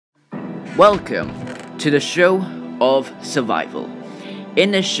Welcome to the show of survival.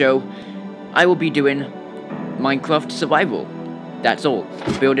 In this show, I will be doing Minecraft survival. That's all.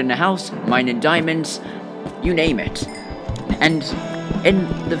 Building a house, mining diamonds, you name it. And in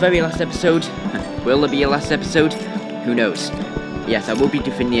the very last episode, will there be a last episode? Who knows? Yes, I will be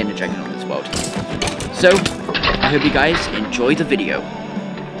defeating the Ender Dragon on this world. So, I hope you guys enjoy the video.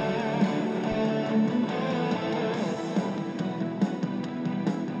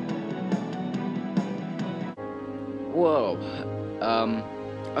 Whoa,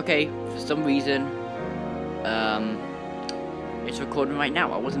 okay, for some reason, it's recording right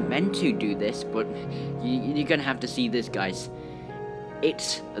now. I wasn't meant to do this, but you're gonna have to see this, guys.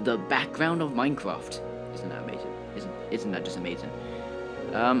 It's the background of Minecraft. Isn't that amazing? Isn't that just amazing?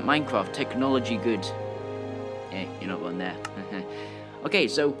 Minecraft, technology good. Yeah, you're not one there. Okay,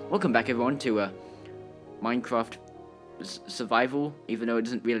 so, welcome back everyone to, Minecraft survival, even though it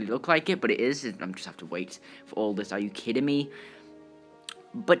doesn't really look like it, but it is. I'm just have to wait for all this. Are you kidding me?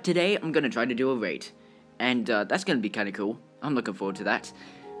 But today I'm gonna try to do a raid, and that's gonna be kind of cool. I'm looking forward to that.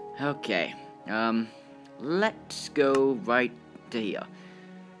 Okay, let's go right to here.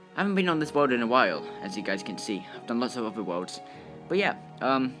 I haven't been on this world in a while, as you guys can see. I've done lots of other worlds, but yeah,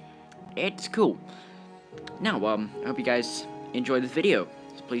 it's cool. Now, I hope you guys enjoy this video.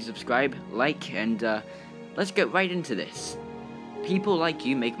 So please subscribe, like, and let's get right into this. People like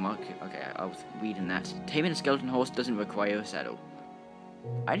you make Okay, I was reading that. Taming a skeleton horse doesn't require a saddle.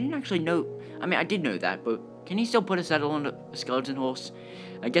 I didn't actually know. I mean, I did know that, but can you still put a saddle on a skeleton horse?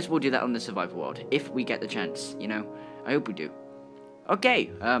 I guess we'll do that on the survival world if we get the chance. You know, I hope we do.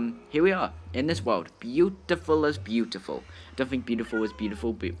 Okay, here we are in this world, beautiful as beautiful. I don't think beautiful is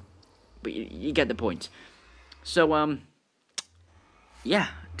beautiful, but you get the point. So yeah,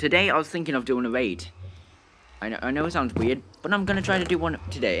 today I was thinking of doing a raid. I know it sounds weird, but I'm gonna try to do one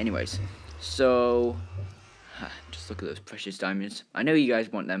today anyways. So, just look at those precious diamonds. I know you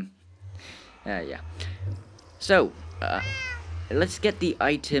guys want them. Yeah. So, let's get the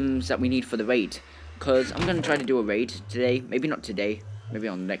items that we need for the raid. Because I'm gonna try to do a raid today. Maybe not today. Maybe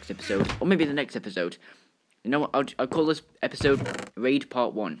on the next episode. Or maybe the next episode. You know what? I'll call this episode Raid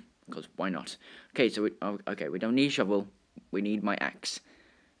Part 1. Because why not? Okay, so we don't need a shovel. We need my axe.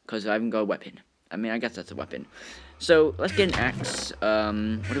 Because I haven't got a weapon. I mean, I guess that's a weapon. So, let's get an axe.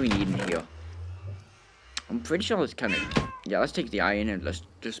 What do we need in here? I'm pretty sure it's kind of... Yeah, let's take the iron and let's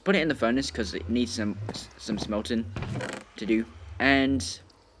just put it in the furnace because it needs some smelting to do. And...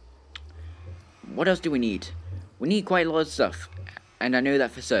 what else do we need? We need quite a lot of stuff. And I know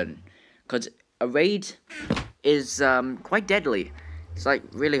that for certain. Because a raid is quite deadly. It's like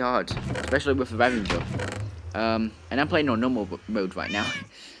really hard. Especially with the Ravager. And I'm playing on normal mode right now.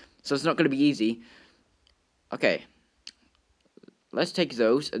 So it's not going to be easy. Okay. Let's take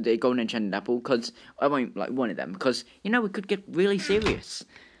those. The golden enchanted apple. Because I want like one of them. Because, you know, we could get really serious.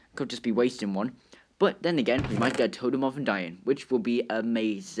 Could just be wasting one. But then again, we might get a totem of undying. Which will be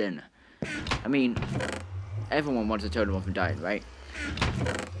amazing. I mean, everyone wants a totem of undying, right?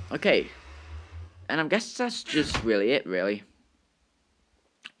 Okay. And I guess that's just really it, really.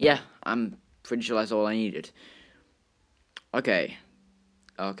 Yeah, I'm pretty sure that's all I needed. Okay.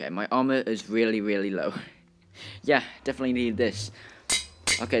 Okay, my armor is really, really low. Yeah, definitely need this.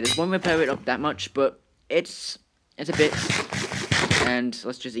 Okay, this won't repair it up that much, but it's a bit. And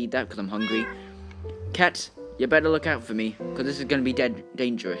let's just eat that because I'm hungry. Cat, you better look out for me, because this is going to be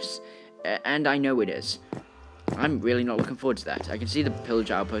dangerous. And I know it is. I'm really not looking forward to that. I can see the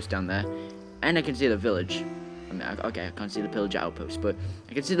pillager outpost down there. And I can see the village. I mean, okay, I can't see the pillager outpost, but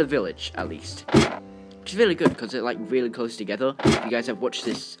I can see the village, at least. Which is really good, because they're, like, really close together. If you guys have watched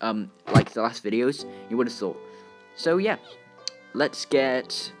this, like, the last videos, you would have thought. So, yeah. Let's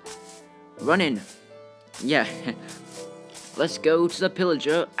get running. Yeah. Let's go to the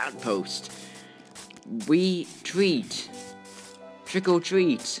pillager outpost. We treat. Trick or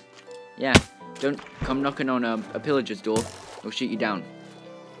treat. Yeah. Don't come knocking on a pillager's door. They'll shoot you down.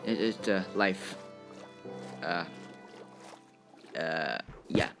 It's life. Yeah.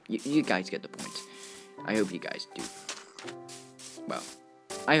 You guys get the point. I hope you guys do. Well,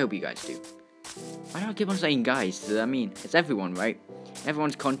 I hope you guys do. Why do I keep on saying guys? I mean, it's everyone, right?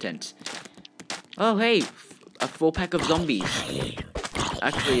 Everyone's content. Oh, hey, a 4-pack of zombies.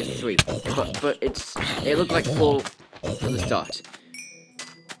 Actually, it's 3, but it looked like 4 from the start.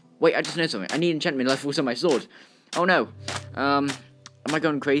 Wait, I just know something. I need enchantment levels on my sword. Oh no. Am I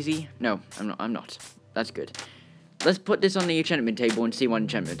going crazy? No, I'm not. That's good. Let's put this on the enchantment table and see what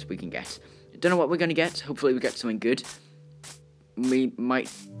enchantments we can get. Don't know what we're gonna get. Hopefully we get something good. We might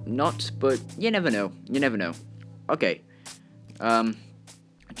not, but you never know. You never know. Okay.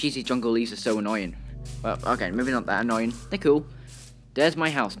 Cheesy jungle leaves are so annoying. Well, okay, maybe not that annoying. They're cool. There's my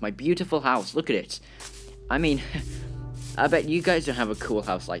house, my beautiful house. Look at it. I mean, I bet you guys don't have a cool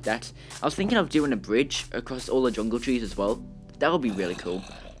house like that. I was thinking of doing a bridge across all the jungle trees as well. That would be really cool.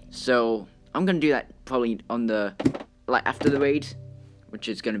 So, I'm going to do that probably on the, like, after the raid, which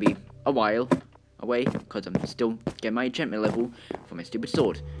is going to be a while away, because I'm still getting my enchantment level for my stupid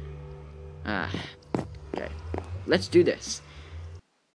sword. Okay, let's do this.